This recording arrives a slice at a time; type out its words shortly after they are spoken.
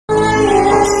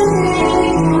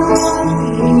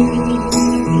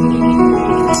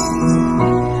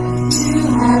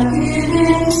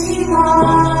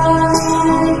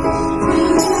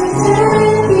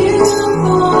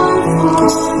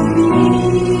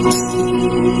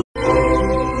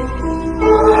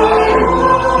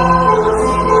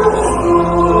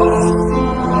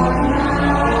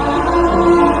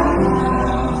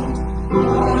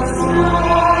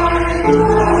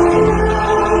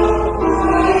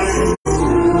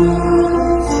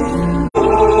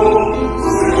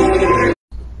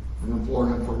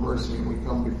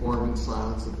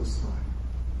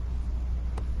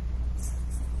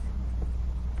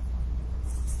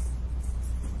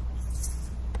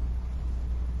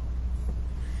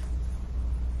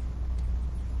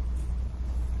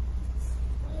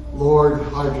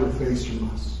hide your face from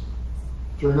us.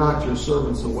 Turn not your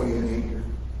servants away in anger.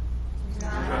 Do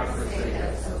not forsake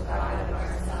us, O God of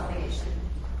our salvation.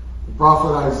 The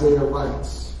prophet Isaiah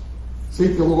writes,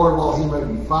 seek the Lord while he may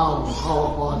be found, and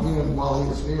call upon him while he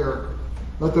is near.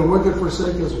 Let the wicked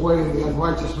forsake his way, and the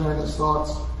unrighteous man his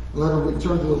thoughts. And let him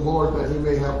return to the Lord, that he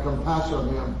may have compassion on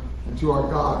him, and to our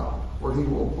God, where he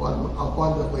will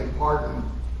abundantly pardon.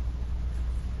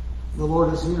 The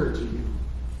Lord is near to you.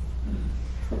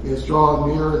 He has drawn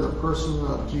near in the person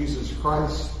of Jesus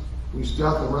Christ, whose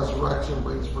death and resurrection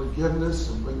brings forgiveness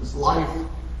and brings life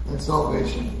and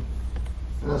salvation.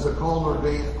 And as a called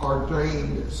and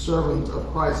ordained servant of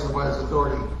Christ and by his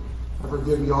authority, I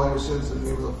forgive you all your sins in the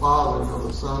name of the Father, and of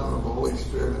the Son, and of the Holy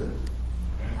Spirit.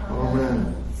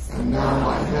 Amen. And now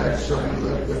my head shall be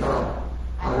lifted up.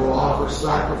 I will offer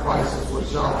sacrifices with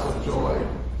shouts of joy.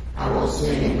 I will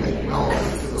sing and make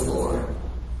melody to the Lord.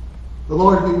 The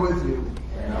Lord be with you.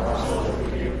 And also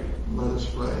with you. Let us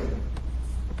pray.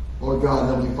 Lord God,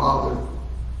 Heavenly Father,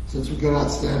 since we cannot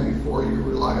stand before you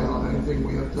relying on anything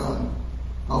we have done,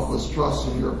 help us trust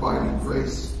in your abiding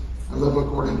grace and live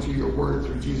according to your word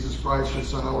through Jesus Christ, your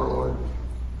Son, our Lord,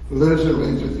 who lives and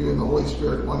reigns with you in the Holy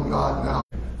Spirit, one God, now.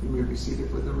 You may be seated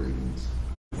for the readings.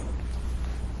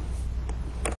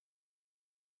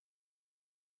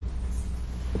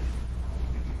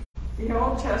 The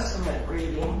Old Testament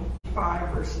reading,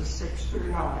 5 verses 6 through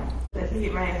 9, that he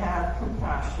may have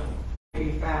compassion,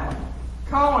 be found.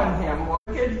 Call on him,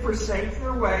 wicked forsake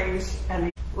their ways,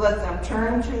 and let them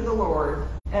turn to the Lord,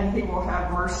 and he will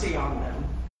have mercy on them.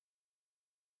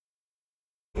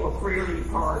 He will freely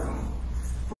pardon.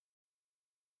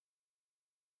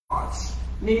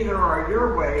 Neither are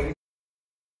your ways,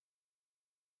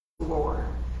 Lord.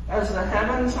 As the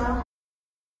heavens are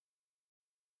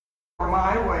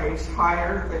my ways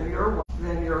higher than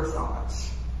your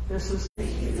thoughts. This is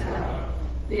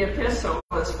the epistle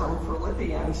is from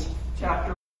Philippians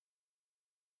chapter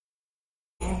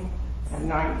 18 and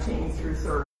 19 through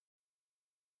 30.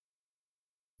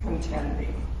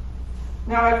 Contending.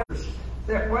 Now,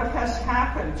 that what has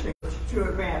happened to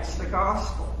advance the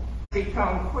gospel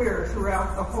become clear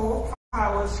throughout the whole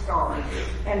palace guard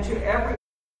and to every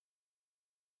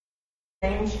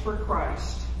changed for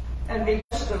Christ. And the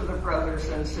rest of the brothers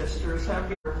and sisters have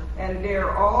fear, and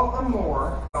dare all the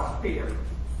more fear.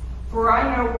 For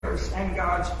I know and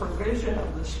God's provision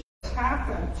of this has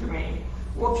happened to me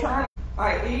will turn.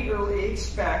 I eagerly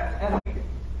expect and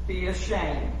be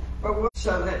ashamed, but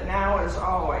so that now as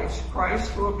always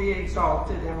Christ will be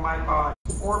exalted in my body,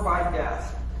 or by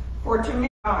death. For to me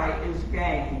is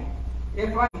gain.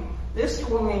 This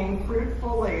will mean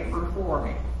fruitful labor for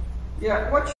me.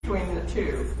 Yet what's between the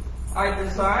two? I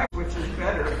desire, which is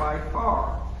better by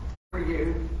far, for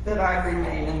you, that I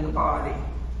remain in the body.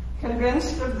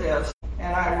 Convinced of this,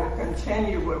 and I will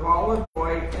continue with all the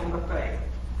joy in the faith,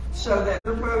 so that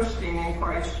you're boasting in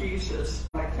Christ Jesus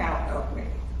on account of me.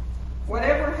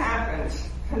 Whatever happens,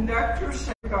 conduct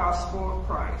yourself in the gospel of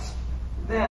Christ.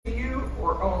 Then you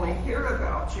or only hear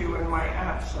about you in my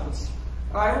absence,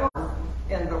 I will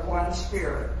in the one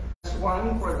Spirit, as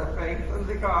one for the faith of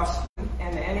the gospel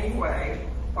in any way.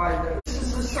 By this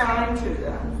is a sign to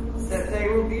them that they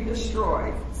will be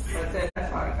destroyed, but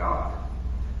that by God.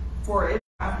 For it is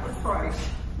after Christ,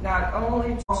 not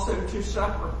only also to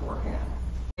suffer for him.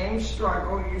 The same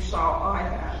struggle you saw I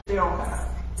had, still have.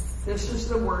 This is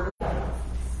the word of God.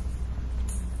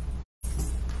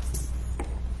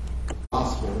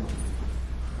 Gospel,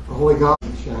 the Holy Gospel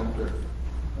chapter.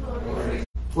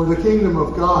 For the kingdom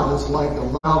of God is like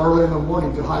a loud early in the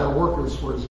morning to hire workers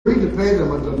for his agreed to pay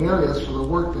them a denarius for the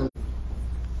work in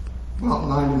about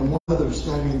 9 in the morning. Others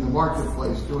standing in the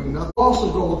marketplace doing nothing.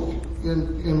 Also go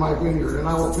in my vineyard, and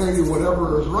I will pay you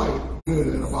whatever is right.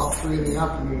 And about 3 in the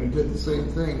afternoon, he did the same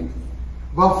thing.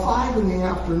 About 5 in the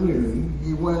afternoon,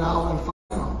 he went out and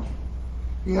found him.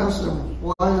 He asked him,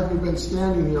 why have you been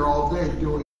standing here all day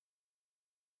doing?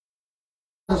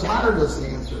 He was hired us, he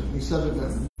answered. He said to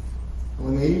them,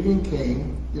 when the evening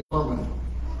came, the foreman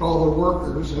called the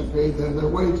workers and paid them their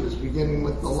wages, beginning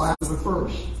with the last to the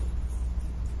first.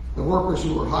 The workers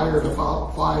who were hired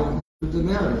about 5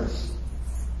 denarius.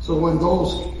 So when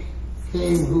those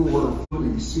came who were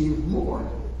received more,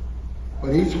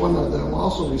 but each one of them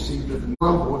also received a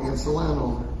grumble against the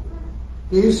landowner.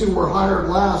 These who were hired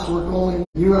last worked only.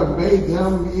 You have made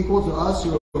them equal to us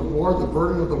who have bore the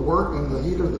burden of the work and the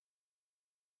heat of the.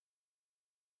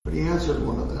 But he answered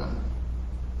one of them,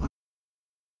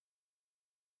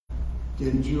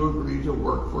 didn't you agree to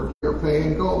work for your pay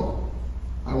and go?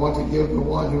 I want to give the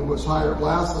one who was hired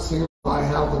last the same. I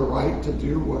have the right to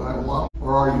do what I want.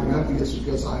 Or are you envious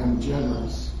because I am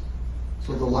generous?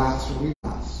 So the last will be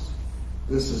last.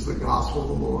 This is the gospel of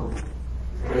the Lord.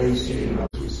 Praise to you.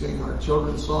 As we sing our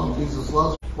children's song, Jesus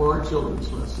Loves, for our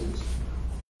children's message.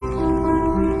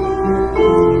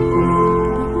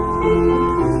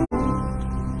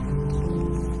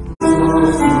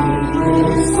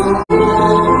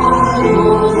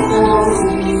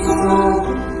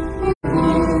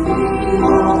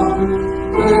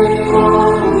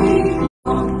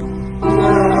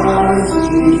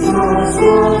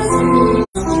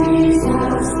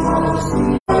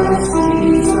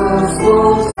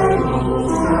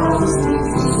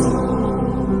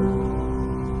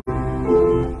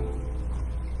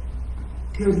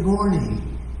 Good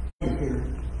morning. Here.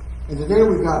 And today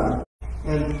we got,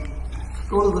 and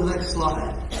go to the next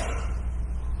slide.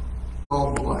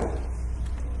 Oh boy.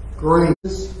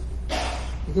 Grace.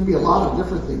 It can be a lot of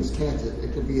different things, can't it?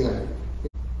 It could be it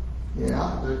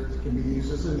can be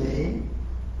used as a name.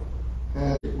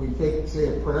 And we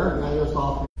say a prayer, and that is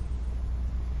often.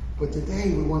 But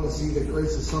today we want to see that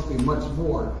grace is something much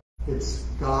more. It's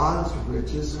God's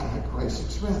riches at Christ's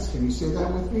expense. Can you say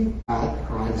that with me? At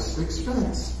Christ's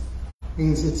expense.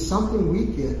 Means it's something we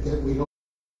get that we don't.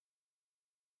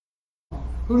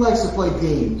 Who likes to play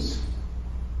games?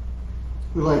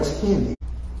 Who likes candy?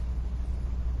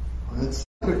 Well, let's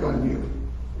pick on you.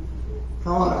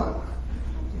 Come on up.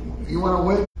 You want to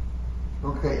win?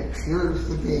 Okay, here's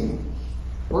the game.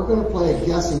 We're going to play a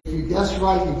guessing. If you guess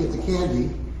right, you get the candy.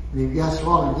 And if you guess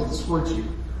wrong, you get the squirt you.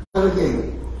 Another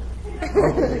game.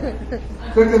 Okay.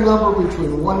 Pick a number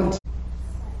between 1 and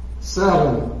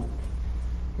 7.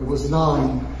 It was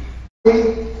 9.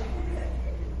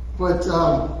 But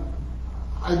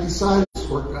I decided this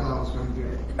work I was going to do.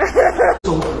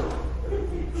 So,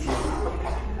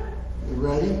 you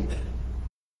ready?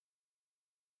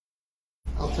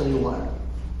 I'll tell you what.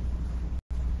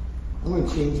 I'm going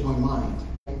to change my mind.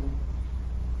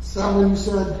 7, you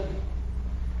said?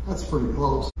 That's pretty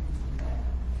close.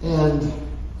 And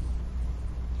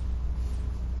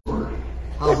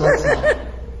how's that sound?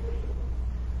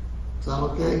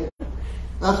 Sound okay?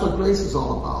 That's what grace is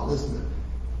all about, isn't it?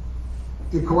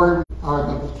 Did Corey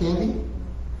the candy?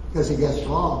 Because he guessed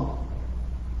wrong.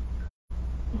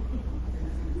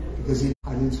 Because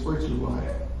I didn't squirt you, why?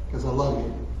 Because I love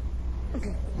you.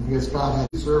 And because God has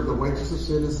deserved the wages of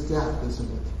sin is death,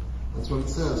 isn't it? That's what it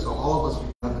says. So all of us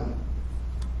will have it.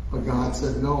 But God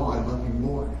said, no, I love you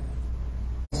more.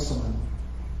 Son,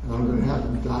 and I'm going to have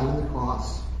him die on the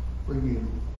cross for you.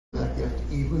 That gift,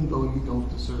 even though you don't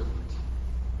deserve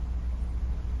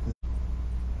it.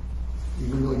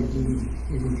 Even though you didn't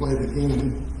even play the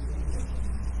game.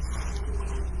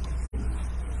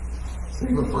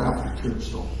 Save it for after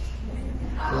church, though. So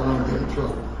I don't get in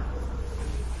trouble.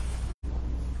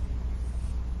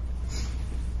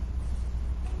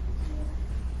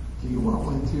 Do you want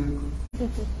one too?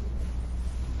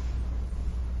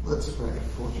 Let's pray.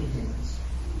 Fold your hands.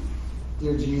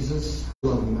 Dear Jesus,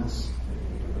 loving us.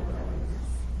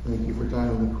 Thank you for dying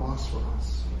on the cross for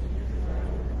us.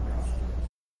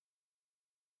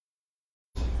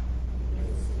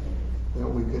 That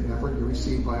we could never be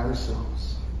received by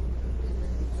ourselves.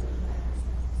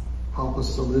 Help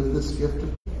us to live this gift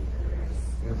of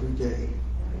every day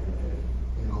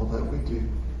in all that we do,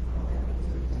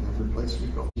 in every place we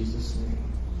go. In Jesus' name.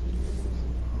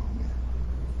 Amen.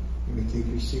 You may take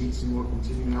your seats and we'll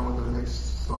continue now with our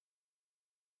next song.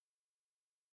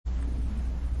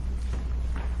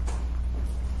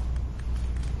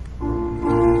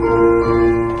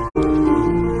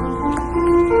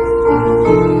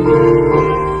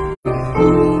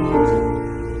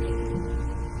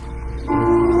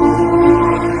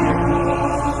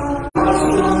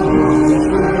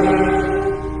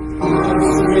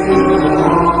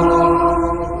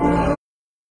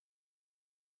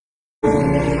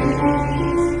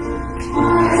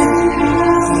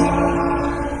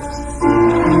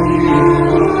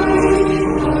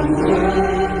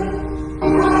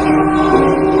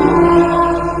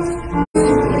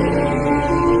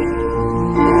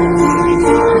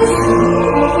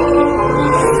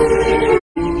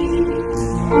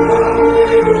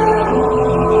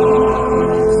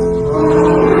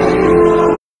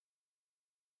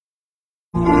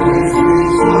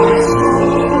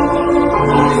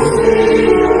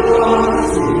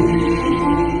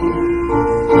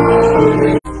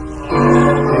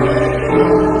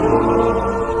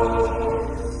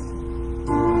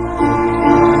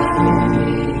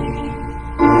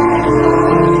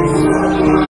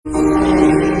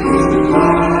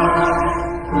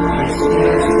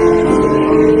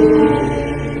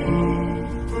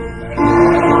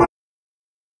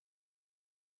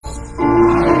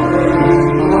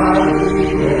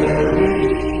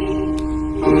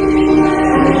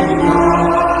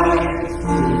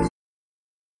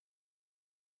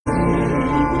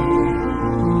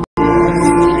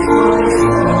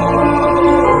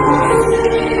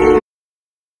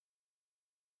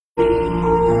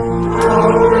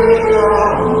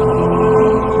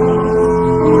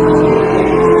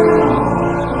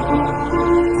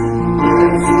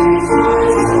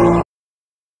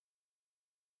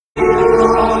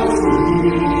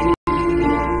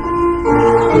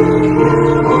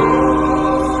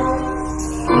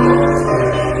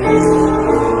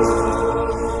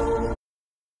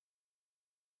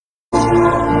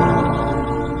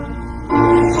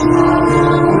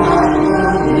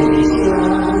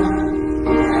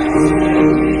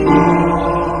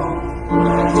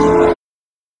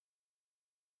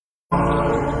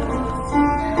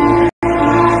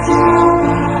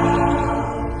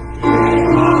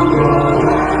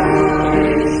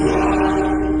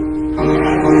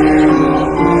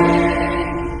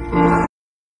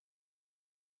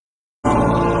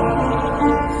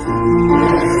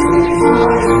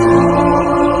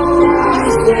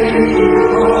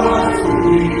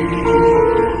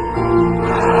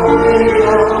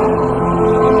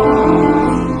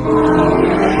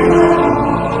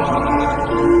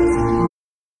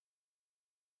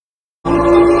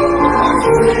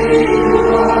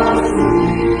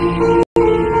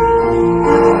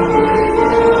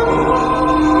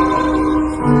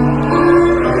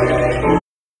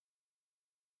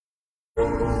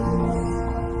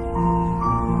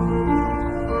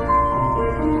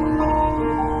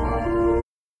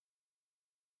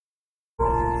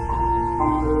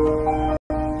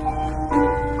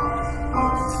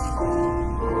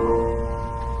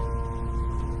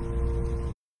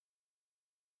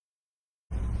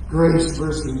 Grace,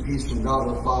 mercy, and peace from God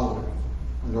our Father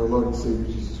and our Lord and Savior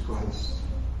Jesus Christ,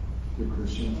 dear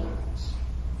Christian friends.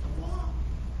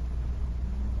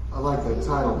 I like that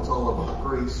title. It's all about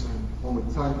grace, and when we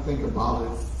think about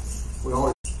it, we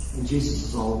always, and Jesus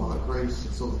is all about grace,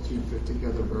 and so the two fit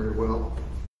together very well.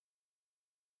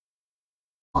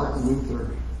 Martin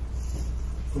Luther,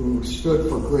 who stood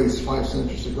for grace 5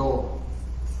 centuries ago,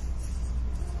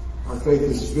 our faith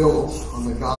is built on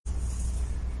the gospel.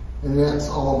 And that's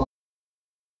all about.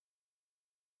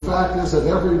 The fact is that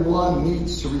everyone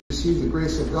needs to receive the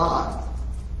grace of God.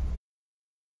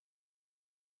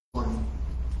 The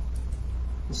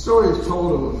story is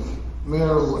told of Mayor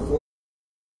LaGuardia,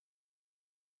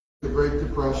 the Great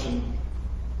Depression.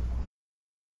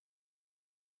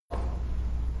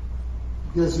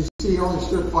 Because you see, he only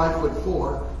stood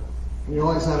 5'4", and he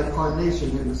always had a carnation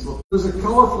in his look. There's a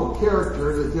colorful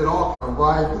character that did all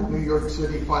arrived at New York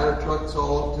City, fire trucks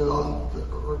all up to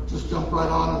or just jumped right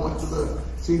on and went to the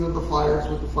scene of the fires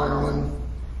with the firemen.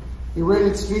 He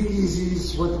raided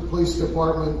speakeasies with the police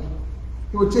department.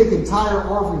 He would take entire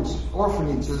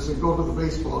orphanages and go to the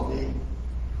baseball game.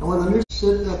 And when the news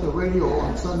sit at the radio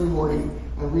on Sunday morning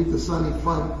and read the Sunday,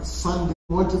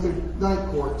 went to the night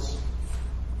courts.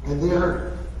 And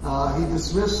there, he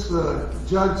dismissed the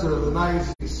judge of the night.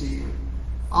 You see,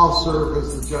 I'll serve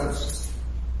as the judge.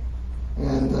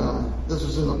 And this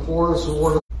was in the poorest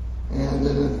ward. And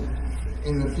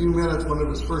in a few minutes, one of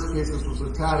his first cases was a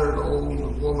tattered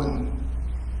old woman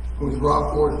who was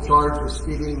brought forward charged with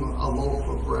stealing a loaf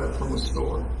of bread from a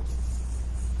store.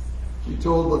 She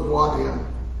told LaGuardia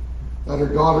that her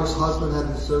daughter's husband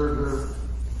had deserted her,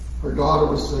 her daughter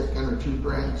was sick, and her 2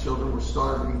 grandchildren were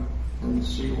starving, and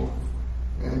she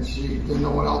didn't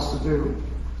know what else to do.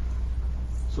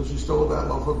 So she stole that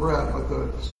loaf of bread,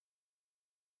 but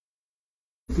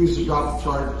refused to drop the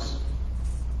charges.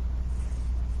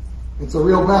 It's a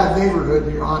real bad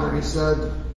neighborhood, Your Honor, he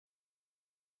said,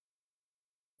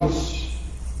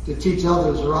 to teach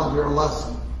others around here a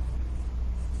lesson.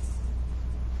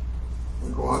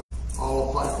 We go on,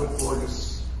 all 5'4",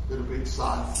 just did a big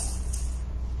sigh.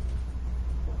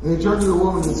 And he turned to the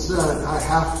woman and said, I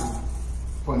have to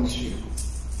punish you.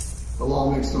 The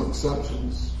law makes no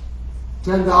exceptions.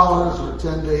 $10 or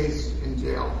 10 days in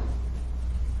jail.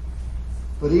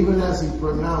 But even as he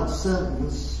pronounced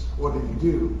sentence, what did he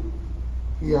do?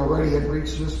 He already had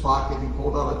reached in his pocket. He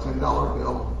pulled out a $10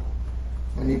 bill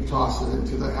and he tossed it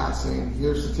into the hat saying,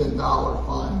 here's the $10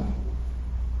 fine,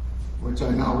 which I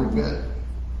now remit.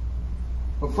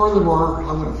 But furthermore,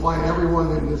 I'm going to fine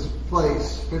everyone in this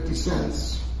place 50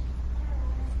 cents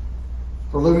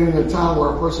for living in a town where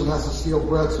a person has to steal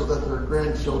bread so that their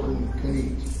grandchildren can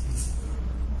eat.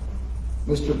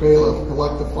 Mr. Bailiff,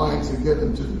 collect the fines and give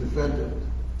them to the defendant.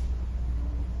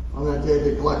 On that day,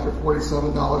 they collected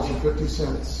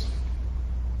 $47.50.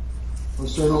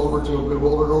 Was turned over to a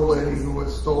bewildered old lady who had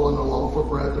stolen a loaf of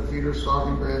bread to feed her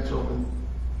starving grandchildren.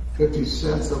 50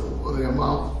 cents of the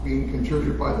amount being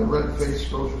contributed by the red-faced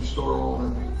grocery store owner.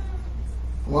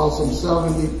 While some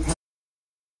 70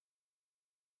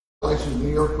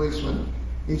 New York policemen,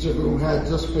 each of whom had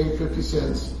just paid 50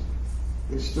 cents,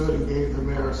 they stood and gave the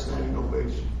mayor a standing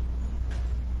ovation.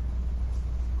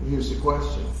 And here's the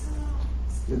question.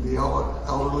 Did the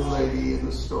elderly lady in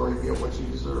the story get what she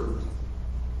deserved?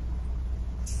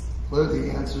 Clearly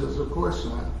the answer is of course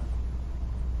not.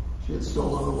 She had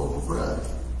stolen a loaf of bread.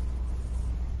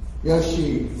 Yes,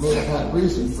 she may have had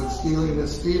reason, but stealing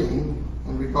is stealing,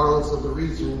 and regardless of the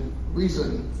reason,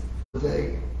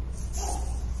 day.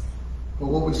 But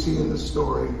what we see in this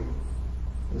story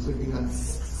is, again,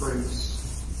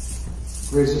 grace.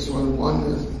 Grace is when one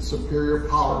in superior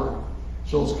power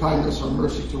shows kindness or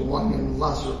mercy to one in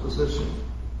lesser position.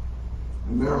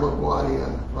 And Mère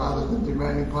LaGuardia, rather than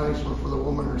demanding punishment for the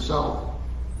woman herself,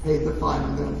 paid the fine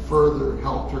and then further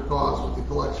helped her cause with the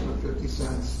collection of 50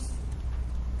 cents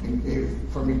and gave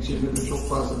from each individual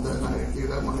present that night and gave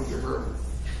that money to her.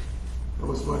 It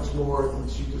was much more than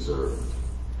she deserved,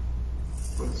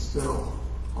 but it's still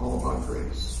all about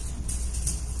grace.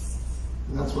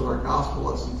 And that's what our gospel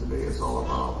lesson today is all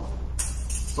about.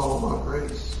 It's all about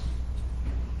grace.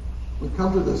 We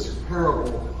come to this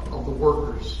parable of the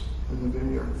workers in the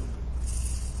vineyard.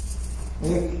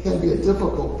 And it can be a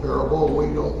difficult parable.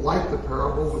 We don't like the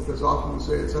parable because often we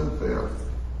say it's unfair.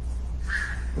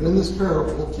 But in this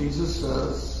parable, Jesus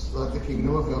says that the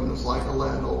kingdom of heaven is like a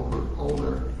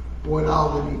landowner who went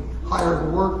out and he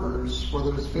hired workers for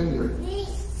his vineyard.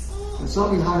 And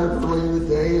some he hired early in the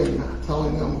day and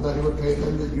telling them that he would pay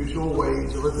them the usual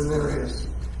wage of a denarius.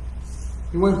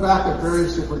 He went back at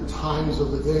various different times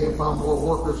of the day and found more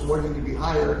workers waiting to be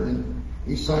hired, and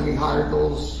each time he hired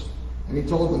those, and he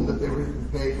told them that they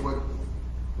would be paid what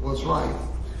was right.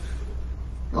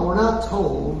 Now we're not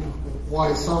told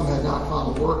why some had not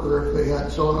found a worker, if they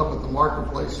had shown up at the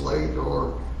marketplace late,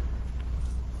 or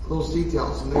those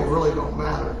details, and they really don't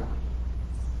matter.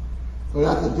 But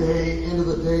at the end of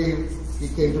the day,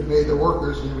 he came to pay the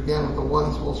workers, and he began with the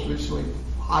ones most recently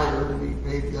hired, and he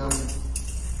paid them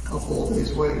a full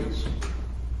day's wage.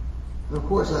 And of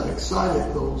course that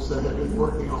excited those that had been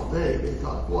working all day. They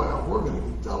thought, boy, we're going to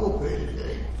be double paid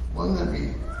today. Wouldn't that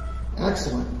be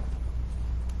excellent?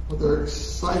 But their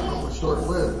excitement was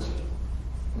short-lived.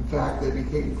 In fact, they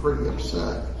became pretty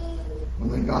upset when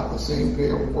they got the same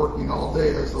pay of working all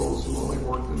day as those who only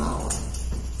worked an hour.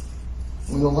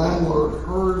 When the landlord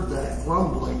heard that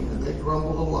grumbling, and they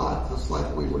grumbled a lot, just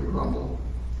like we would grumble,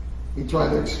 he tried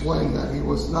to explain that he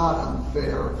was not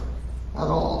unfair at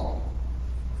all.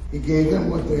 He gave them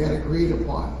what they had agreed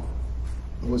upon.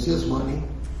 It was his money,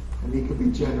 and he could be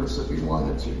generous if he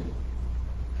wanted to.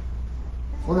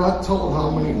 We're not told how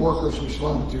many workers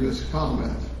responded to his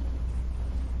comment.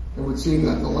 It would seem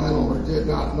that the landlord did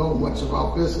not know much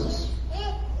about business.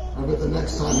 I bet the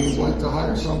next time he went to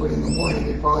hire somebody in the morning,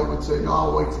 he probably would say, no,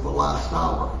 I'll wait till the last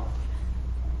hour.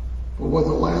 But what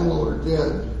the landlord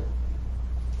did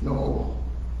know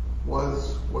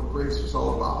was what grace was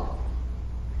all about.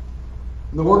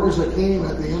 And the workers that came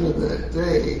at the end of the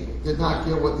day did not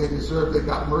get what they deserved. They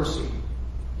got mercy.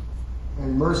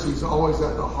 And mercy is always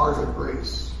at the heart of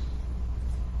grace.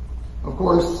 Of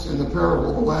course, in the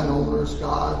parable, the landowner is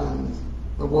God and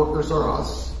the workers are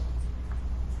us.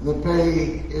 And the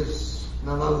pay is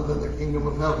none other than the kingdom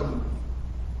of heaven.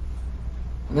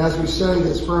 And as we study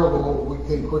this parable, we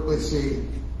can quickly see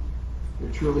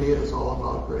it truly is all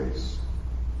about grace.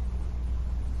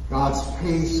 God's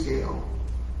pay scale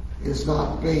is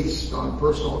not based on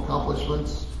personal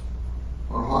accomplishments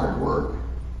or hard work,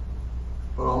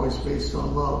 but always based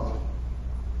on love.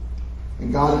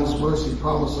 And God in His mercy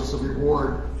promised us a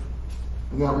reward,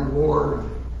 and that reward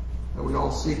that we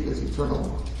all seek is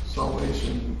eternal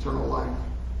salvation, eternal life.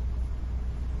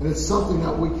 And it's something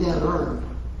that we can't earn.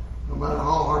 No matter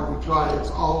how hard we try,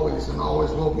 it's always and always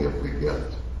will be a free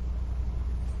gift.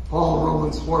 Paul in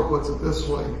Romans 4 puts it this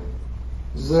way: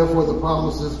 therefore the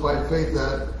promise is by faith,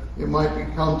 that it might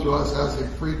become to us as a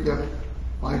free gift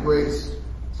by grace,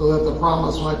 so that the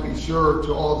promise might be sure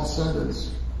to all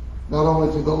descendants, not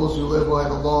only to those who live by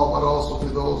the law, but also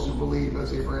to those who believe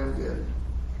as Abraham did.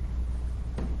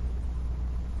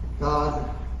 God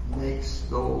makes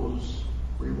those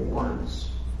rewards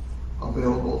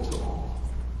available to all.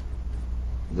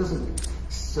 He doesn't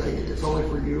say it's only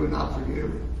for you and not for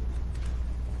you.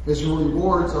 His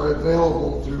rewards are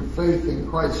available through faith in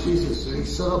Christ Jesus, and He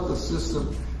set up the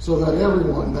system so that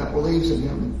everyone that believes in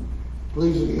Him,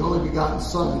 believes in the only begotten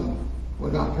Son,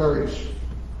 would not perish,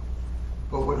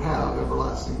 but would have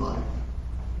everlasting life.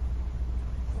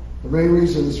 The main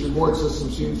reason this reward system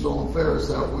seems so unfair is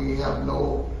that we have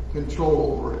no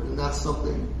control over it, and that's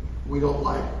something we don't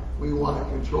like. We want to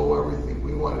control everything.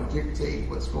 We want to dictate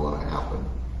what's going to happen.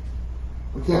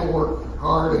 We can't work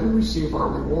hard and receive our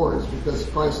rewards because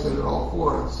Christ did it all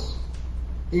for us.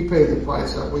 He paid the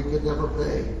price that we could never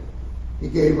pay. He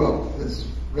gave up His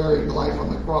very life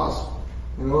on the cross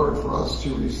in order for us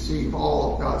to receive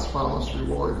all of God's promised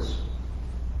rewards.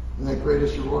 And that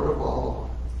greatest reward of all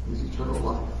is eternal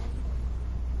life.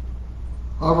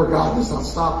 However, God does not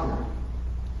stop here.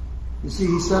 You see,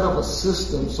 He set up a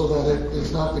system so that it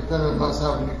is not dependent on us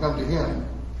having to come to Him.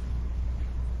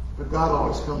 But God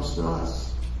always comes to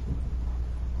us.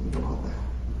 Think about that.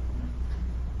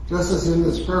 Just as in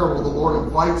this parable, the Lord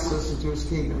invites us into his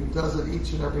kingdom. He does it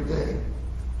each and every day.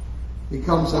 He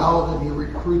comes out and he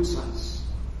recruits us.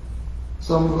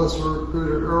 Some of us were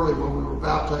recruited early when we were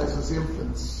baptized as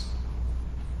infants,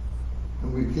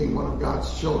 and we became one of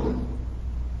God's children.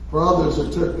 For others,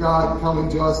 it took God coming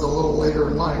to us a little later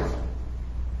in life.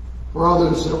 For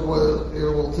others, it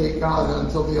will take God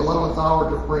until the 11th hour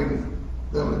to bring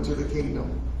them into the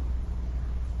kingdom.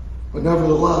 But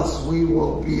nevertheless, we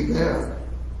will be there.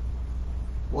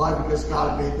 Why? Because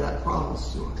God made that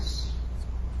promise to us.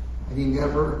 And he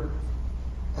never,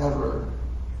 ever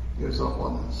gives up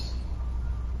on us.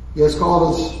 He has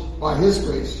called us by his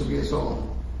grace to be his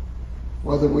own.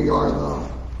 Whether we are the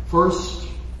first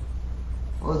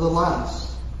or the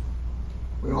last,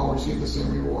 we all receive the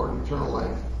same reward, eternal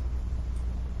life.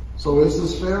 So is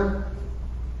this fair?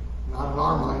 Not in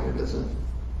our mind, it isn't.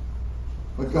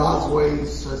 But God's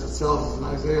ways, as it tells us in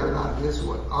Isaiah, are not his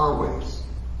way, our ways.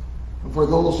 And for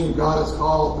those whom God has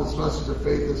called, this message of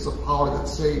faith is the power that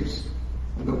saves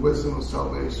and the wisdom of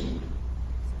salvation.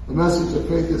 The message of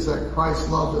faith is that Christ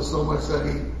loved us so much that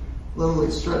he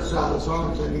literally stretched out his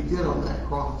arms, and he did on that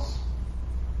cross.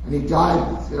 And he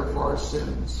died there for our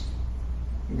sins.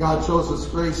 And God shows us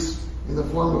grace in the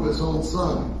form of his own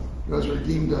Son, who has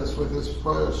redeemed us with his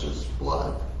precious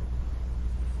blood.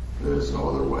 There is no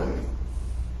other way.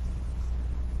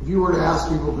 If you were to ask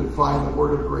people to define the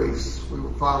word of grace, we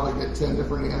would probably get 10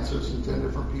 different answers from 10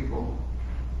 different people.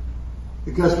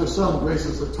 Because for some, grace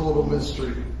is a total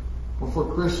mystery. But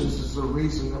for Christians, it's the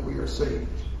reason that we are saved.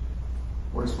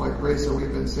 For it's by grace that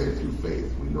we've been saved through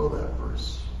faith. We know that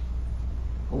verse.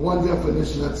 But one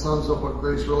definition that sums up what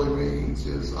grace really means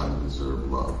is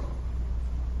undeserved love.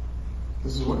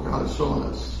 This is what God has shown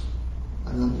us,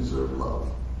 an undeserved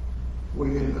love. We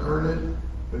didn't earn it,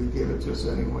 but he gave it to us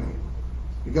anyway.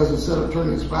 Because instead of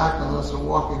turning his back on us and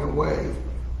walking away,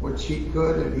 which he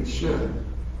could and he should,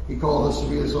 he called us to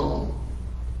be his own.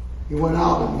 He went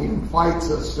out and he invites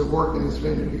us to work in his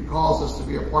vineyard. He calls us to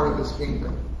be a part of his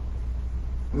kingdom.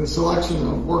 And the selection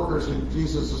of workers in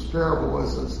Jesus' parable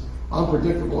was as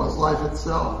unpredictable as life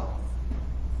itself.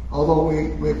 Although we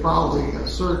may proudly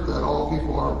assert that all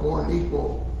people are born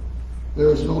equal,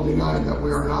 there is no denying that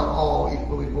we are not all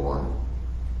equally born.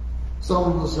 Some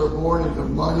of us are born into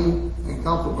money and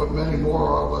comfort, but many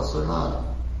more of us are not.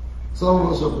 Some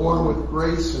of us are born with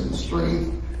grace and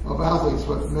strength of athletes,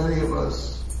 but many of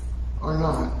us are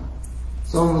not.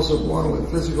 Some of us are born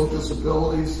with physical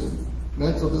disabilities and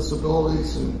mental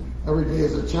disabilities, and every day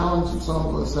is a challenge, and some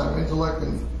of us have intellect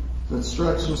that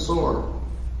stretch and soar,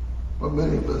 but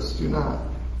many of us do not.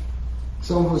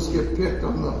 Some of us get picked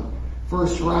on the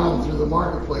first round through the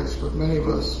marketplace, but many of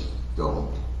us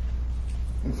don't.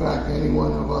 In fact, any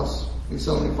one of us may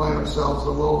suddenly find ourselves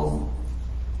alone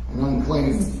and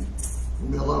unclaimed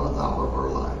in the 11th hour of our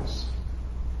lives.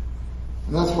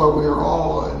 And that's why we are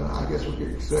all, and I guess we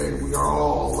could say we are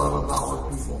all 11th hour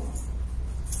people.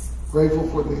 Grateful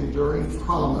for the enduring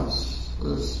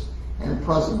promises and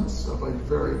presence of a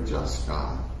very just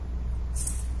God.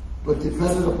 But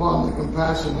dependent upon the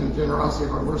compassion and generosity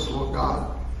of our merciful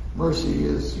God, mercy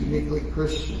is uniquely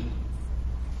Christian.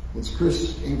 It's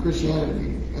in Christianity,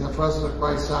 in the presence of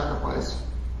Christ's sacrifice,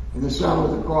 in the shadow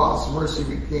of the cross, mercy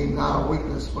became not a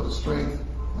weakness, but a strength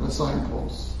and a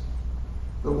signpost.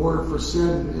 The word for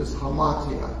sin is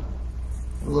hamatia.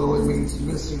 It literally means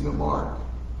missing the mark.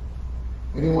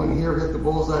 Anyone here hit the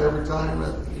bullseye every time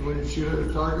when you shoot at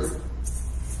a target?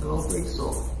 I don't think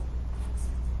so.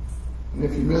 And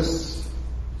if you miss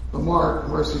the mark,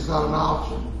 mercy is not an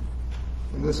option.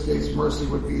 In this case, mercy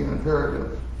would be an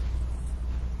imperative.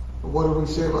 But what do we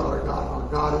say about our God? Our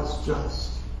God is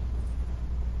just,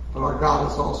 but our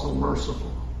God is also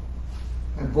merciful.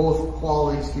 And both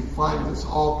qualities define this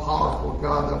all-powerful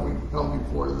God that we've come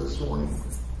before this morning.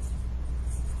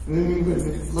 And then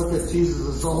even look at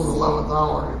Jesus' own 11th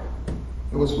hour.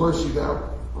 It was mercy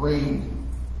that reigned.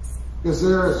 Because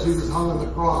there, as Jesus hung on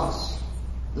the cross,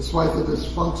 despite the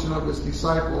dysfunction of his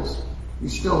disciples, he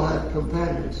still had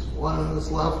companions, one on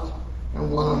his left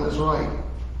and one on his right,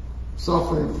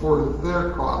 suffering for their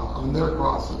cross, on their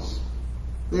crosses.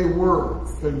 They were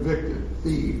convicted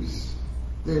thieves.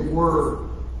 They were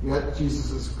yet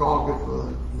Jesus'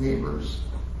 Golgotha neighbors.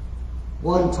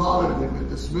 One taunted him and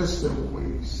dismissed him,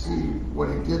 we see what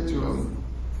he did to him.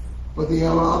 But the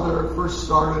other first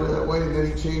started that way, and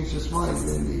then he changed his mind,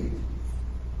 didn't he?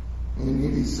 And he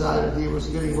decided he was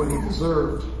getting what he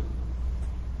deserved.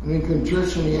 And in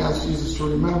contrition, he asked Jesus to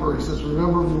remember. He says,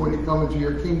 remember me when you come into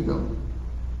your kingdom.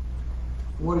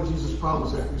 What did Jesus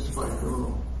promise that crucified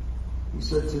criminal? He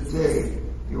said, today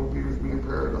you'll be with me in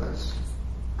paradise.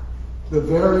 The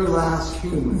very last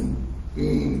human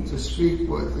being to speak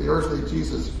with the earthly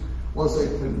Jesus was a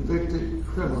convicted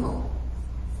criminal.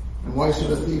 And why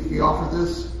should a thief be offered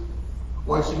this?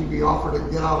 Why should he be offered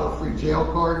a get out of free jail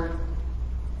card?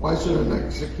 Why should an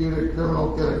executed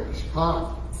criminal get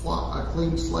a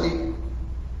clean slate?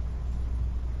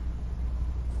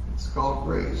 It's called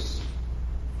grace.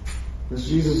 Because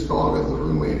Jesus called it the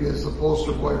roommate is the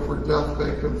poster boy for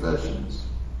deathbed confessions.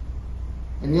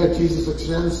 And yet Jesus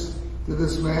extends to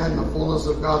this man the fullness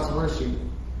of God's mercy.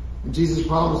 And Jesus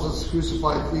promises this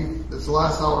crucified thief, this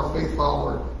last hour faith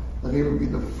follower, that he would be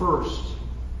the first.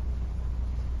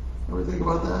 Ever think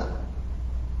about that?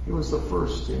 He was the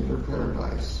first to enter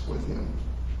paradise with him.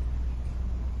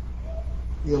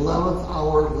 The 11th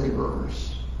hour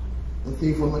laborers, the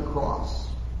thief on the cross,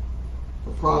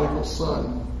 the prodigal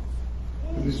son,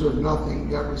 who deserved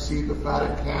nothing, yet received the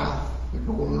fatted calf, the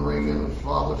golden ring, and his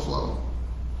father's love.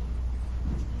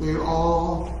 They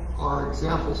all are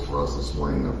examples for us this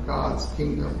morning of God's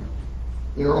kingdom.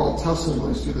 They are all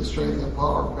testimonies to the strength and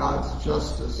power of God's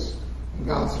justice and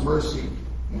God's mercy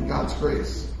and God's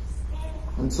grace.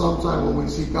 And sometimes when we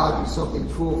see God do something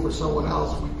cool for someone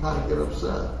else, we kind of get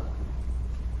upset.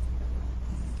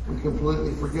 We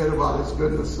completely forget about his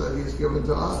goodness that he's given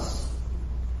to us.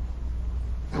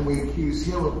 And we accuse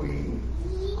him of being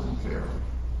unfair.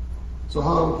 So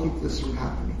how do we keep this from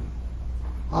happening?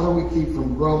 How do we keep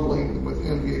from grumbling with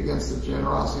envy against the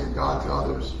generosity of God to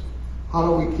others? How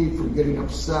do we keep from getting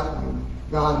upset when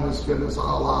God in his goodness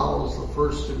allows the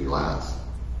first to be last?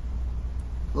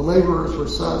 The laborers were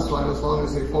satisfied as long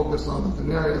as they focused on the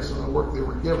denarius and the work they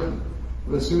were given.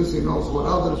 But as soon as they noticed what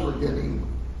others were getting,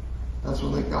 that's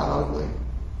when they got ugly.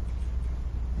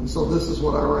 And so this is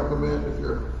what I recommend if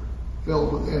you're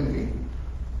filled with envy.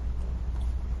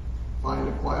 Find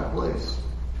a quiet place.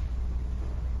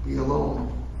 Be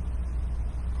alone.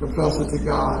 Confess it to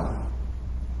God.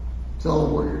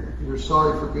 Tell him you're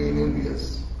sorry for being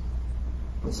envious.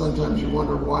 But sometimes you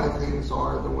wonder why things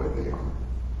are the way they are.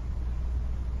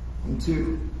 And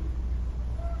 2,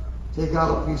 take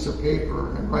out a piece of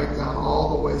paper and write down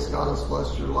all the ways God has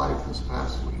blessed your life this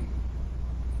past week.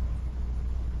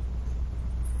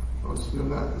 I was doing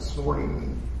that this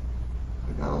morning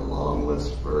and I got a long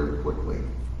list very quickly.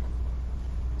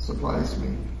 It surprised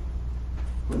me.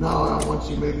 But now I once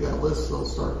you make that list, they'll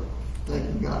start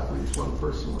thanking God for each one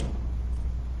personally.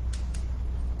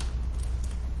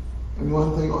 And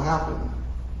one thing will happen.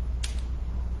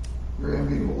 Your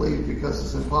envy will leave because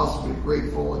it's impossible to be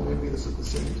grateful and envious at the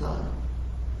same time.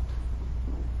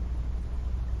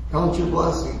 Count your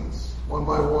blessings one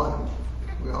by one.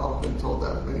 We all have been told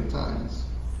that many times.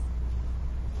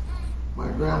 My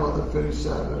grandmother finished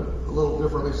that a little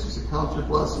differently. She said, count your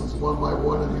blessings one by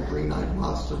one and the green-eyed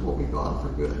monster will be gone for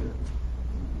good.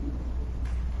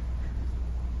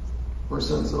 1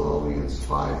 Thessalonians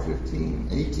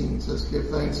 5:18 says, give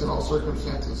thanks in all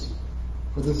circumstances,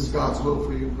 for this is God's will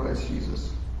for you in Christ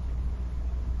Jesus.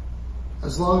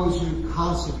 As long as you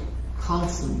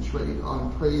concentrate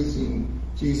on praising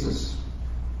Jesus,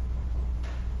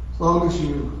 as long as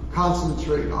you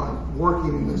concentrate on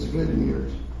working in this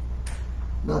vineyard,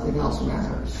 nothing else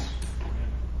matters.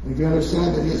 And if you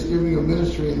understand that he has given you a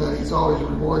ministry and that he's always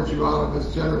rewarded you out of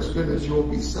his generous goodness, you will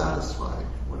be satisfied,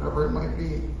 whatever it might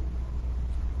be.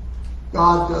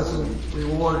 God doesn't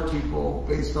reward people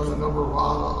based on the number of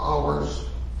hours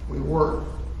we work,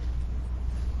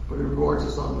 but he rewards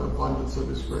us on the abundance of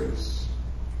his grace.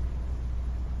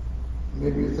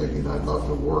 Maybe you're thinking, I'd love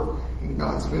to work in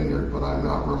God's vineyard, but I'm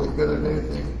not really good at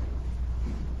anything.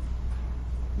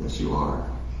 Yes, you are.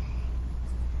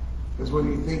 Because when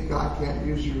you think God can't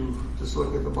use you, just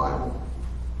look at the Bible.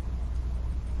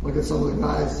 Look at some of the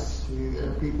guys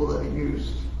and people that he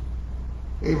used.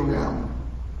 Abraham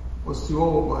was too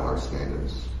old by our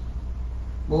standards.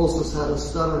 Moses had a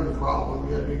stuttering problem,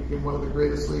 yet he became one of the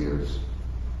greatest leaders.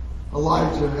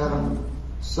 Elijah had him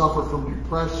suffer from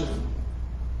depression,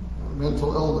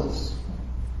 mental illness.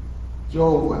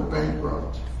 Job went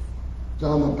bankrupt.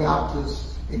 John the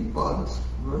Baptist ate bugs.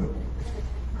 Right?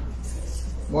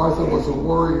 Martha was a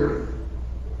warrior.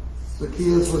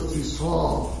 Zacchaeus was too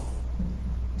small.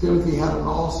 Timothy had an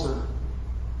ulcer.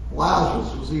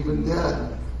 Lazarus was even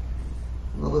dead.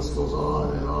 And the list goes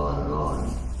on and on and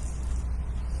on.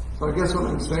 So I guess what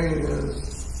I'm saying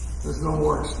is there's no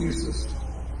more excuses.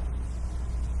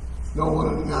 Not one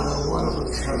of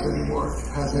us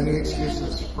has any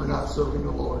excuses for not serving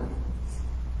the Lord.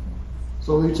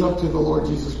 So reach up to the Lord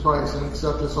Jesus Christ and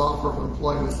accept his offer of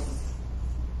employment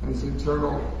and his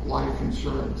eternal life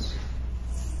insurance.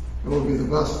 It will be the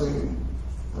best thing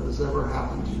that has ever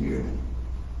happened to you.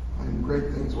 And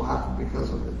great things will happen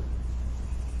because of it.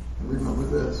 And remember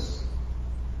this,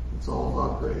 it's all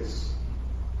about grace.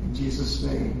 In Jesus'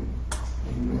 name,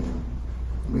 amen.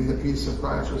 May the peace of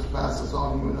Christ which passes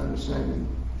all human understanding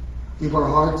keep our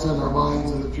hearts and our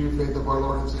minds in the true faith of our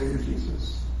Lord and Savior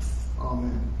Jesus.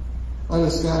 Amen. Let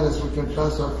us stand as we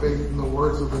confess our faith in the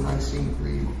words of the Nicene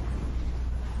Creed.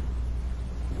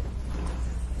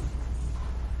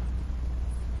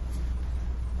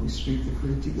 We speak the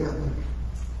creed together.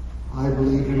 I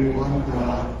believe in one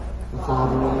God, the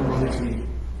Father Almighty,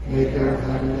 maker of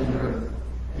heaven and earth,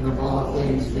 and of all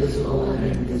things visible and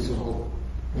invisible,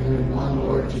 and in one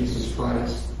Lord Jesus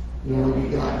Christ, the only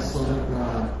begotten Son of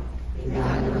God,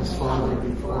 begotten of his Father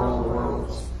before all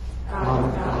worlds, God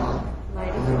of God, light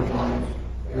of light,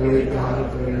 very God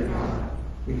of very God,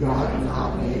 begotten,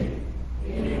 not made,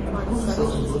 in one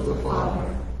substance with the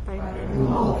Father, by whom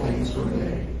all things were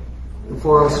made.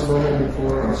 Before us men,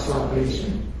 before our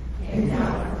salvation, came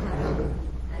down from heaven,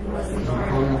 and was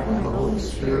incarnate by the Holy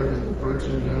Spirit of the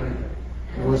Virgin Mary,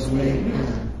 and was made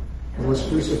man, and was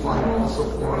crucified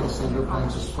also for us under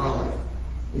Pontius Pilate.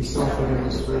 He suffered and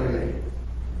was buried.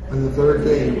 And the third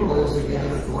day he rose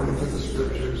again according to the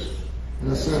Scriptures,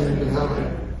 and ascended to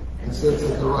heaven, and sits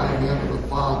at the right hand of the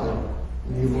Father,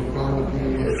 and he will come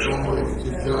again with glory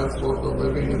to judge both the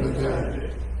living and the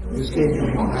dead. His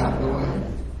kingdom will have no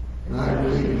end. And I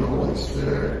believe in the Holy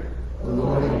Spirit, the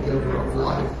Lord and giver of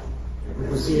life, who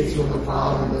proceeds from the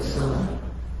Father and the Son,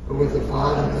 who with the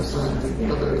Father and the Son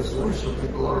together is worshipped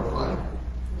and glorified,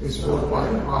 who spoke by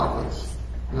the prophets.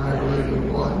 And I believe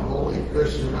in one holy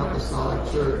Christian apostolic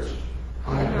church.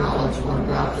 I acknowledge one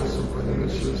baptism for the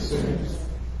remission of sins.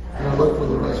 And I look for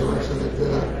the resurrection of the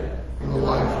dead and the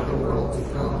life of the world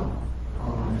to come.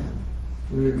 Amen.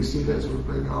 We may be seated as we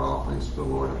bring our offerings to the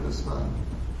Lord at this time.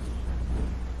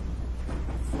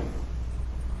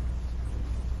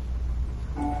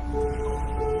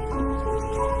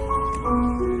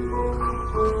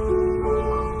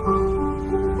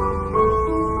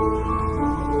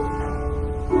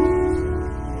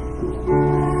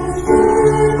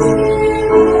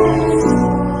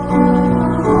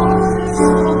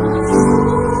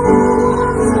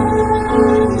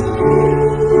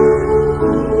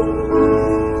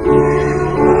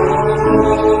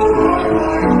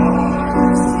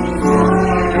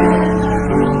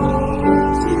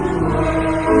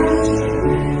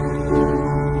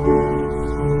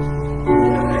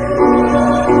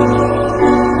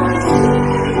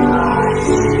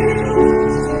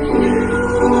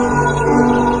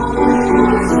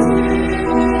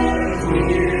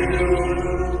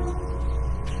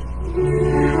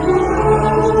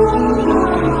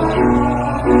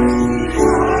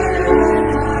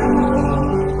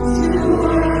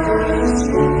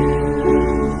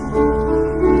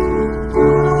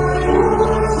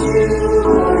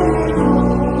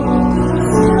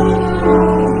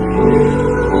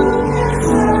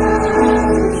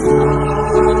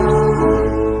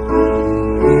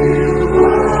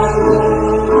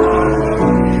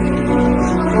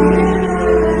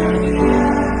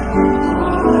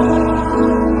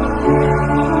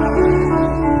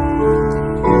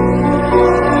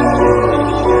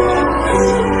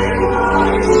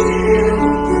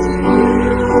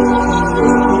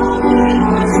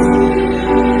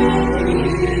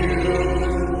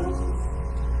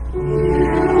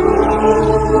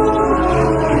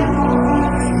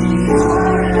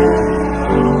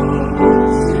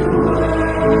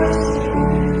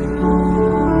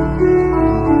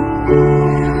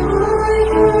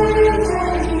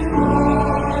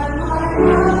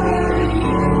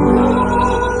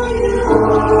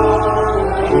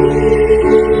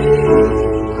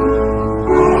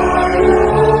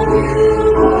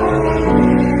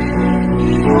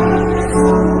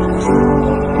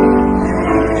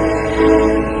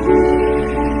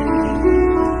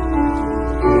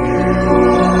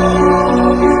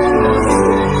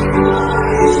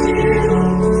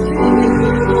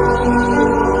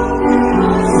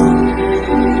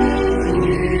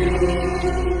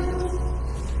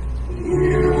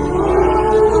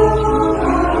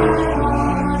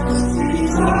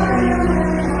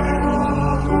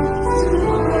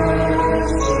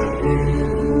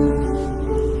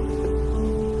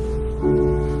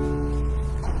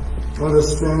 Let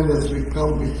us stand as we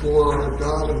come before our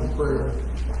God in prayer.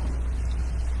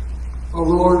 O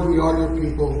Lord, we are your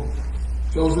people,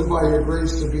 chosen by your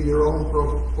grace to be your own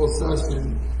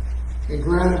possession, and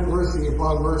granted mercy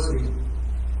upon mercy.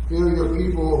 Hear your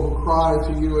people who cry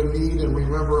to you in need, and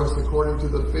remember us according to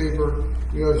the favor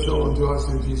you have shown to us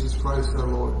in Jesus Christ our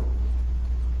Lord.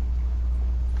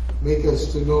 Make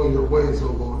us to know your ways, O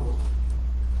Lord.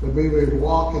 That we may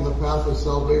walk in the path of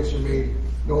salvation made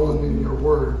known in your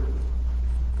word.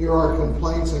 Hear our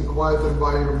complaints and quiet them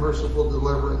by your merciful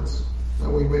deliverance, that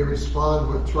we may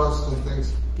respond with trust and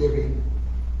thanksgiving.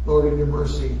 Lord, in your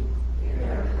mercy.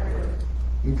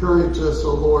 Encourage us,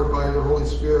 O Lord, by your Holy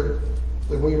Spirit,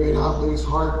 that we may not lose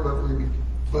heart,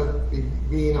 but be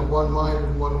being of one mind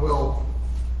and one will.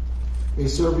 May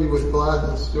serve you with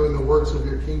gladness, doing the works of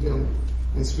your kingdom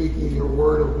and speaking your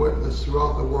word of witness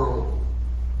throughout the world.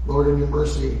 Lord, in your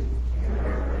mercy.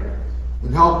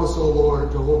 And help us, O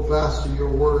Lord, to hold fast to your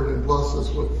word and bless us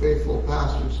with faithful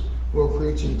pastors who will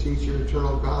preach and teach your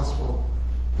eternal gospel,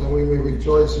 that we may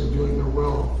rejoice in doing your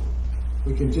will.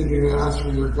 We continue to ask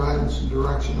for your guidance and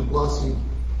direction and blessing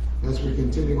as we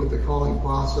continue with the calling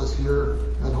process here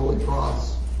at Holy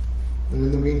Cross. And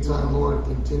in the meantime, Lord,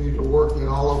 continue to work in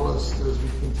all of us as we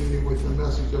continue with the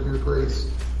message of your grace,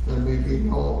 that it may be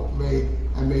known,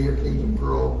 may your kingdom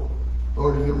grow.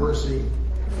 Lord, in your mercy.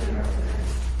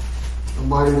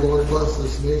 Almighty Lord, bless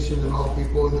this nation and all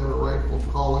people in their rightful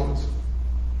callings.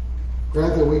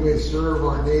 Grant that we may serve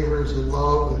our neighbors in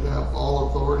love, and that all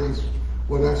authorities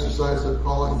would exercise their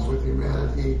callings with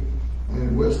humanity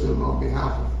and wisdom on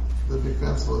behalf of the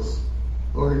defenseless.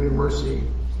 Lord, in your mercy.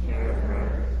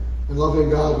 And loving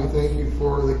God, we thank you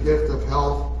for the gift of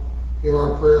health. Hear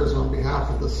our prayers on behalf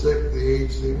of the sick, the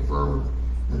aged, the infirm,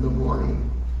 and the mourning.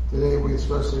 Today we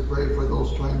especially pray for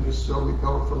those trying to still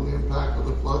recover from the impact of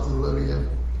the floods in Libya.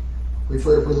 We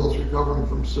pray for those recovering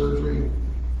from surgery,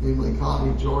 namely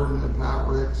Connie Jordan and Pat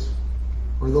Ricks.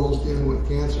 For those dealing with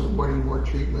cancer and waiting more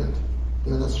treatment,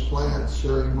 Dennis Plant,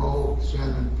 Sherry Moe,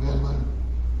 Shannon Penland.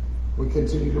 We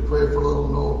continue to pray for little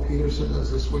Noah Peterson,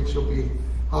 as this week she'll be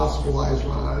hospitalized,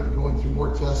 going through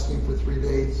more testing for 3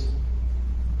 days.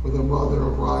 For the mother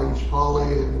of Raj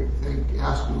Polly, and we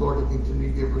ask you, Lord, to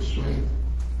continue to give her strength.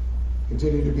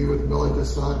 Continue to be with Millie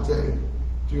DeSante,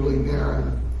 Julie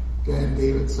Nairn, Dan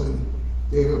Davidson,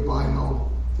 David Bino,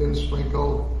 Tim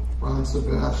Sprinkle, Ron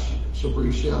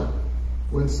Sabrisha,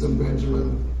 Winston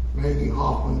Benjamin, Maggie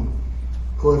Hoffman,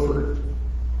 Clifford,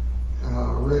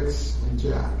 Ricks, and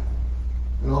Jack,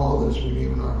 and all others we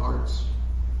name in our hearts.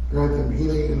 Grant them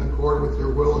healing in accord with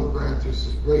your will, and grant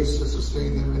us grace to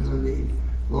sustain them in their need.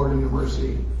 Lord, in your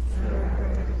mercy.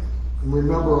 And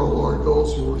remember, O Lord,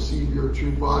 those who receive your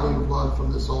true body and blood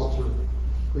from this altar.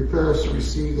 Prepare us to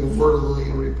receive them worthily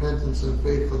in repentance and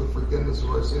faith for the forgiveness of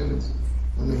our sins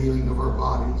and the healing of our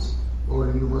bodies. Lord,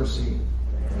 in your mercy.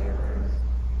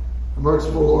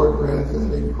 Merciful Lord, grant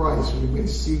that in Christ we may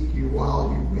seek you while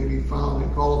you may be found,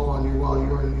 and call upon you while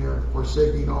you are near,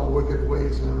 forsaking all wicked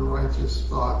ways and unrighteous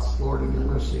thoughts. Lord, in your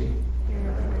mercy.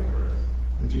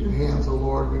 Into your hands, O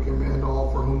Lord, we commend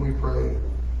all for whom we pray,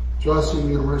 trusting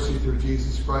your mercy through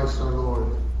Jesus Christ our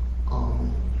Lord.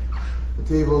 Amen. The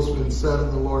table has been set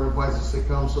and the Lord invites us to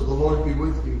come, so the Lord be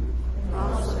with you. And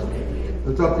also with you.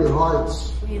 Lift up your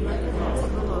hearts. We lift them up to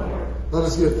the Lord. Let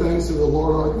us give thanks to the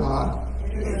Lord our God.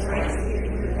 It is right to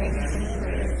give you thanks and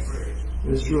praise.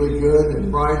 It is truly good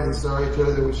and right and sorry to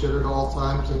that we should at all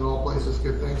times and in all places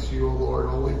give thanks to you, O Lord,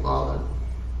 Holy Father,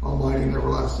 Almighty and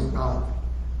everlasting God,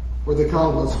 for the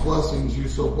countless blessings you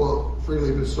so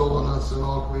freely bestow on us and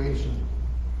all creation.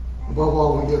 Above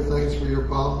all, we give thanks for your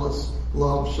boundless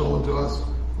love shown to us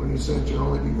when you sent your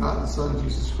only begotten Son,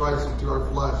 Jesus Christ, into our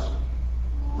flesh,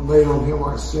 and laid on him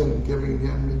our sin, giving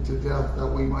him into death that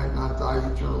we might not die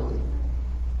eternally.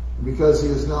 And because he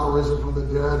is now risen from the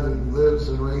dead and lives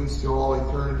and reigns to all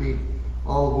eternity,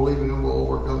 all who believe in him will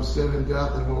overcome sin and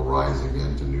death and will rise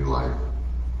again to new life.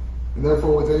 And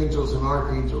therefore with angels and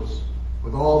archangels,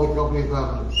 with all the company of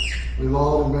heaven, we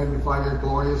laud and magnify your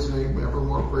glorious name,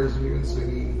 evermore praising you and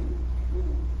singing.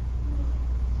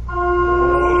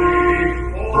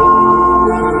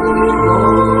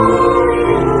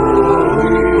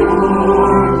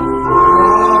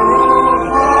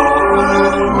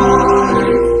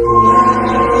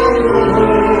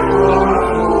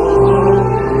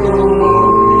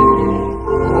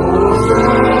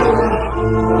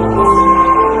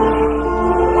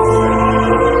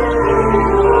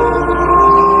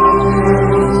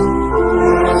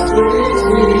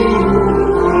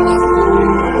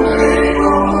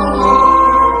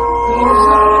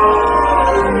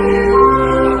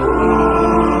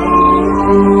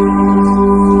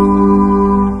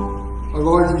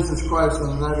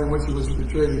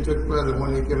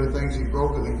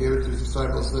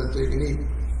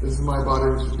 This is my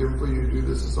body which is given for you. Do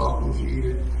this as often as you eat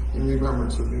it in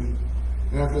remembrance of me.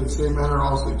 And after the same manner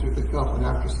also he took the cup, and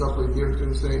after supper he gave it to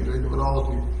him, saying, drink of it all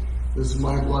of you. This is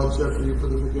my blood shed for you for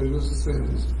the forgiveness of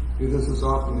sins. Do this as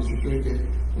often as you drink it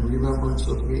in remembrance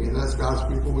of me. And as God's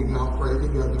people, we now pray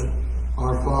together.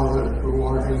 Our Father, who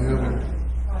art in heaven,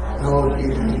 hallowed be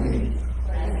thy name.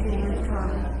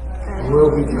 Thy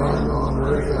will be done on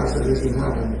earth as it is in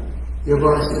heaven. Give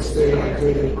us this day our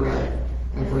daily bread,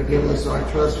 and forgive us our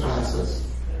trespasses,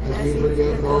 as we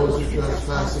forgive those who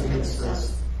trespass against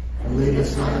us. And lead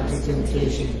us not into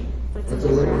temptation, but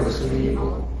deliver us from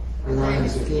evil. For thine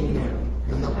is the kingdom,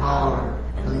 and the power,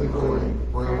 and the glory,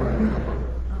 forever and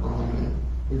ever. Amen.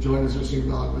 We join us to sing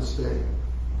God this day.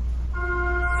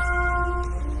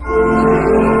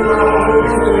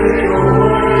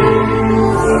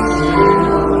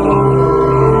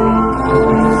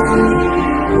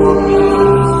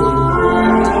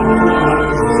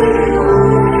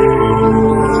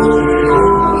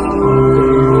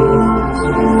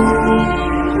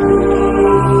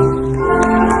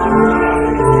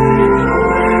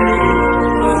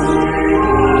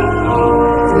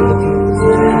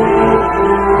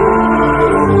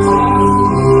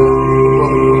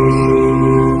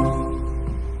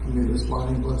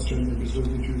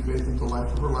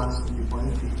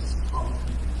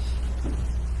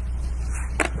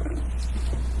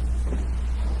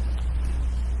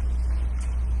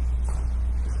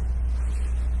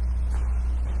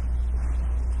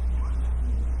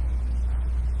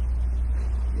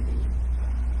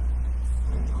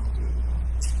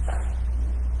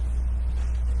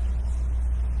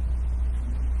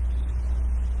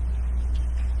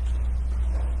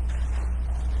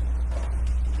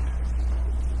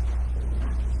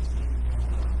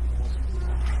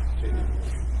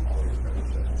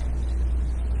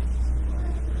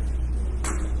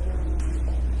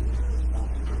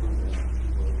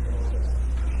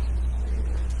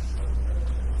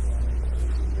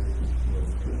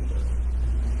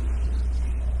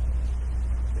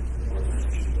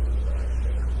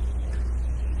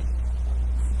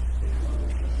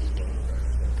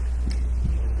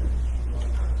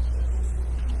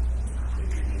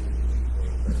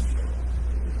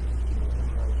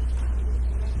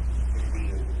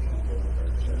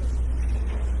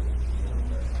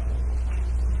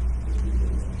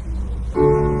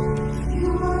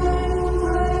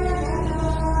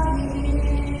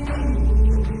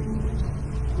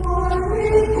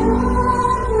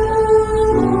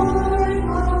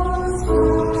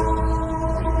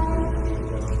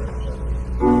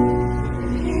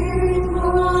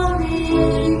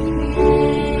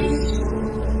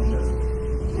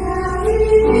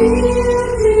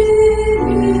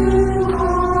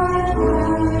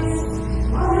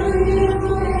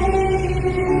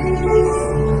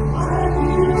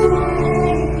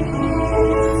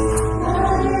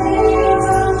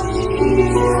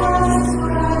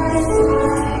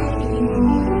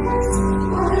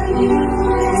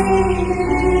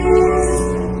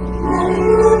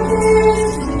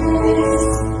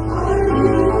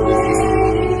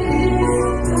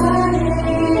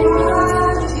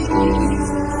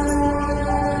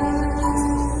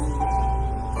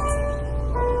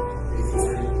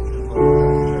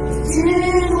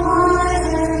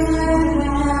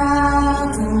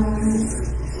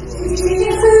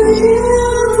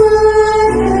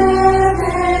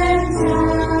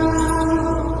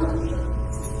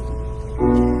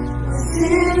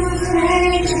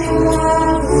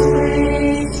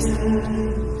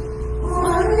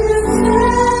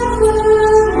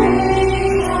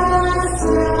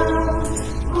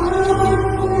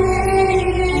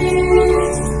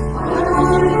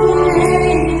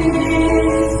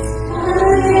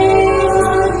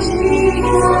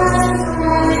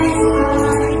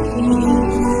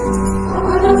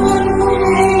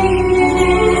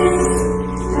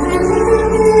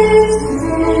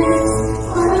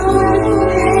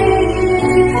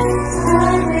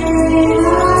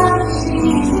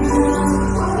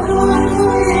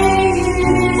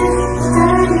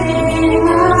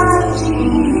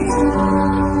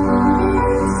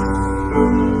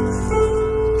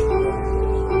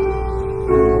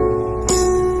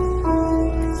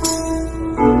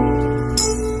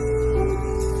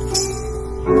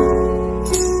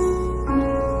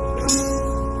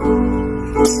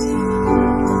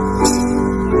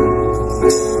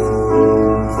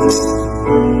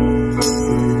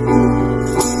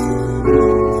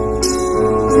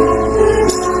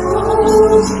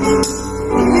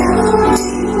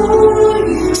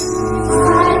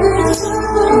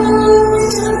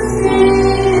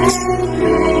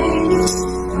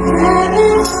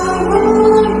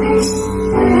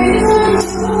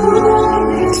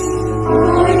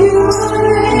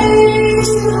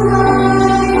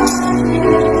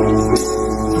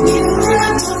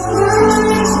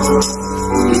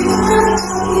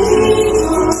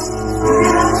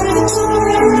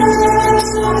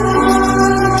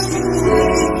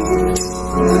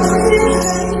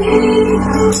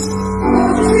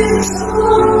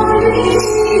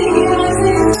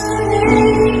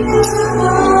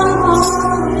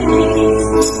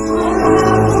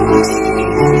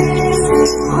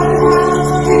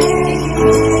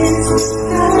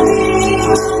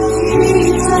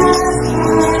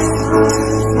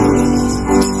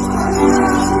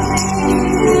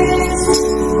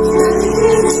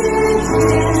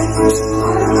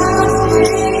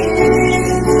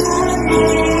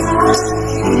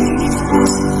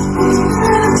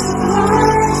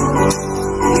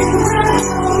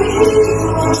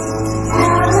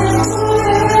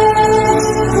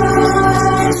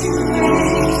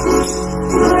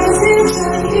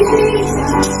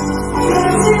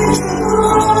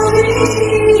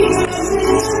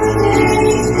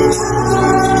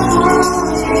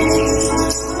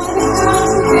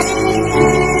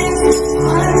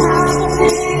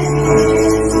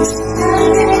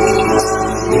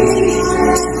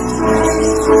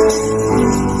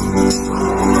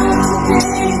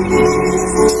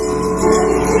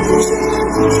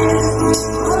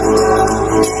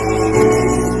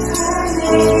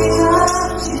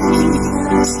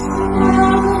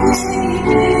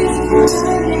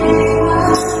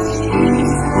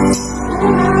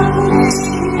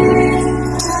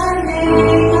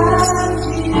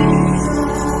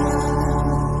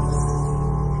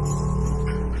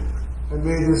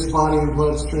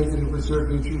 Strengthen and preserve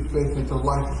your true faith into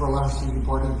life everlasting,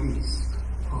 depart in peace.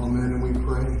 Amen. And we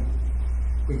pray.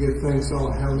 We give thanks, O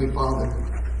Heavenly Father,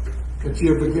 that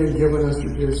you have again given us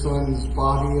your dear Son's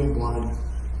body and blood,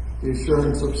 the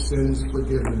assurance of sins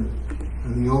forgiven,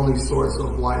 and the only source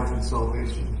of life and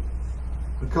salvation.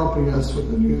 Accompany us with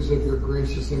the news of your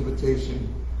gracious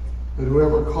invitation, that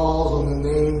whoever calls on the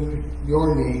name,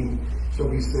 your name, shall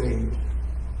be saved.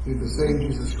 Through the same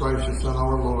Jesus Christ, your Son,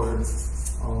 our Lord.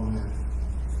 Amen.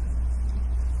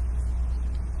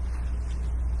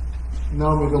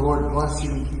 Now may the Lord bless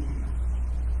you and keep you.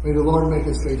 May the Lord make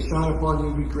his face shine upon you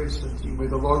and be gracious unto you. May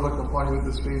the Lord look upon you with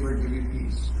his favor and give you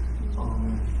peace.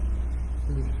 Amen.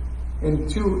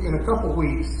 In a couple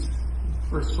weeks,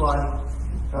 first slide,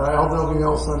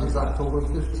 LWL Sunday is October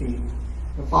 15th.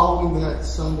 And following that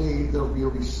Sunday, there will be a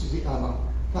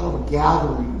kind of a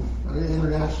gathering of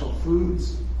international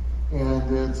foods.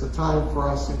 And it's a time for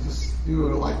us to just do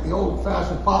it like the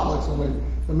old-fashioned potlucks. And when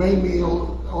the main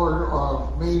meal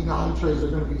or main entrees are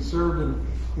going to be served, and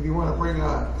if you want to bring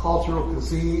a cultural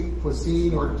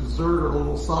cuisine or dessert or a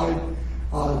little side,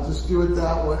 just do it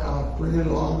that way. Bring it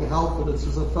along to help. But it's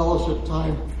just a fellowship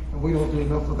time, and we don't do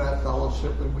enough of that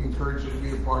fellowship, and we encourage you to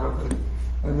be a part of it.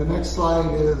 And the next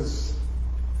slide is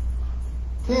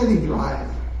candy drive.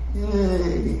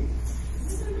 Yay!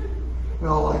 We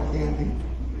all like candy.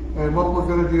 And what we're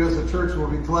going to do as a church, we'll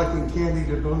be collecting candy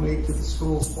to donate to the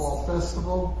school's fall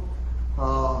festival.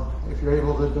 If you're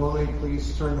able to donate,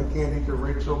 please turn the candy to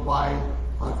Rachel by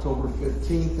October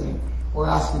 15th. And we're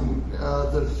asking,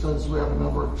 since we have a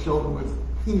number of children with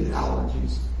peanut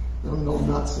allergies, no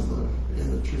nuts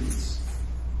in the treats.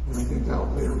 And I think that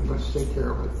will very much take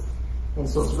care of it. And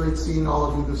so it's great seeing all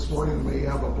of you this morning. May you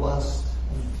have a blessed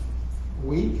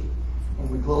week. And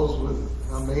we close with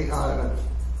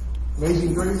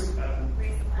Amazing Grace.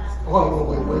 Oh,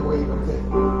 wait, okay.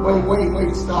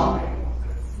 Wait, stop.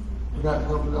 We got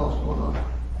something else going on.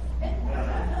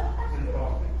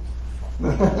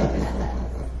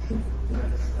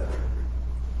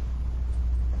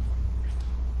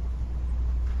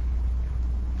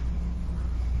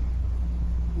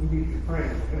 We need to pray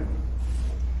for him.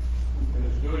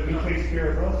 He takes care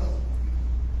of us.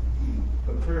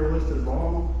 The prayer list is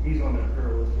long. He's on that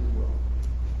prayer list as well.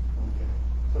 Okay.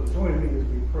 So join me as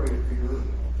we pray for your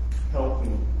help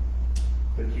and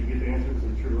that you get the answers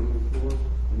that you're looking for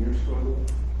in your struggle,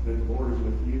 that the Lord is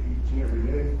with you each and every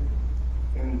day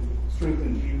and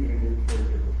strengthens you and your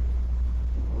caregiver.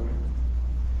 All right?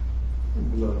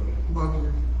 Love you. Love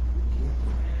you.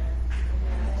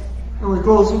 And we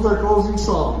close with our closing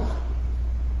song.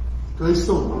 Grace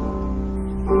the Lord.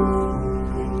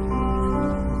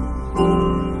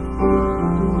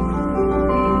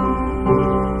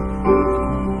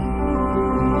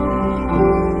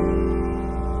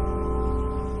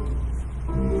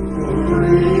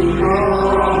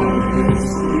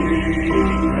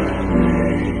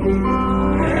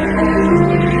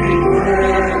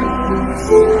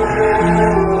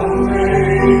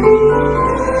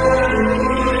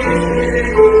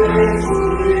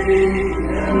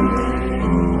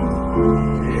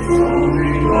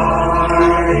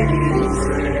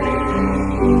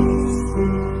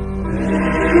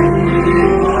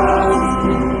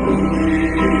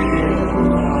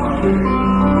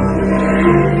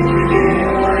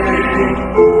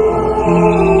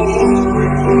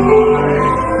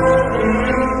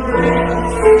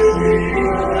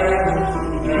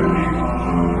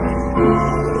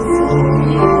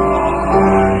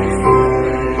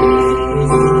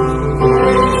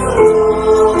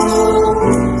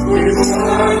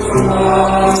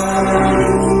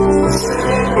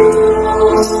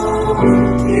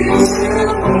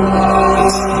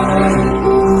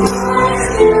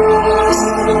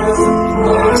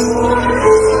 Lord.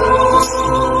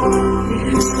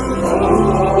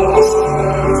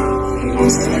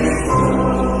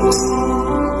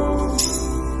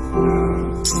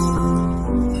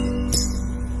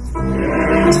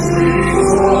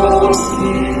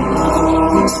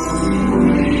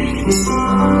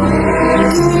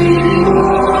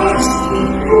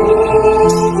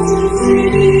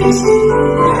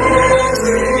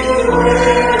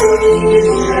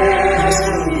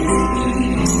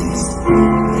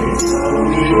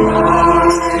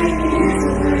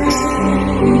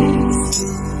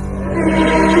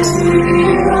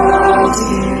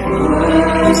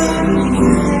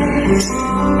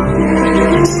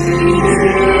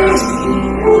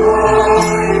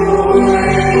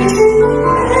 Amen.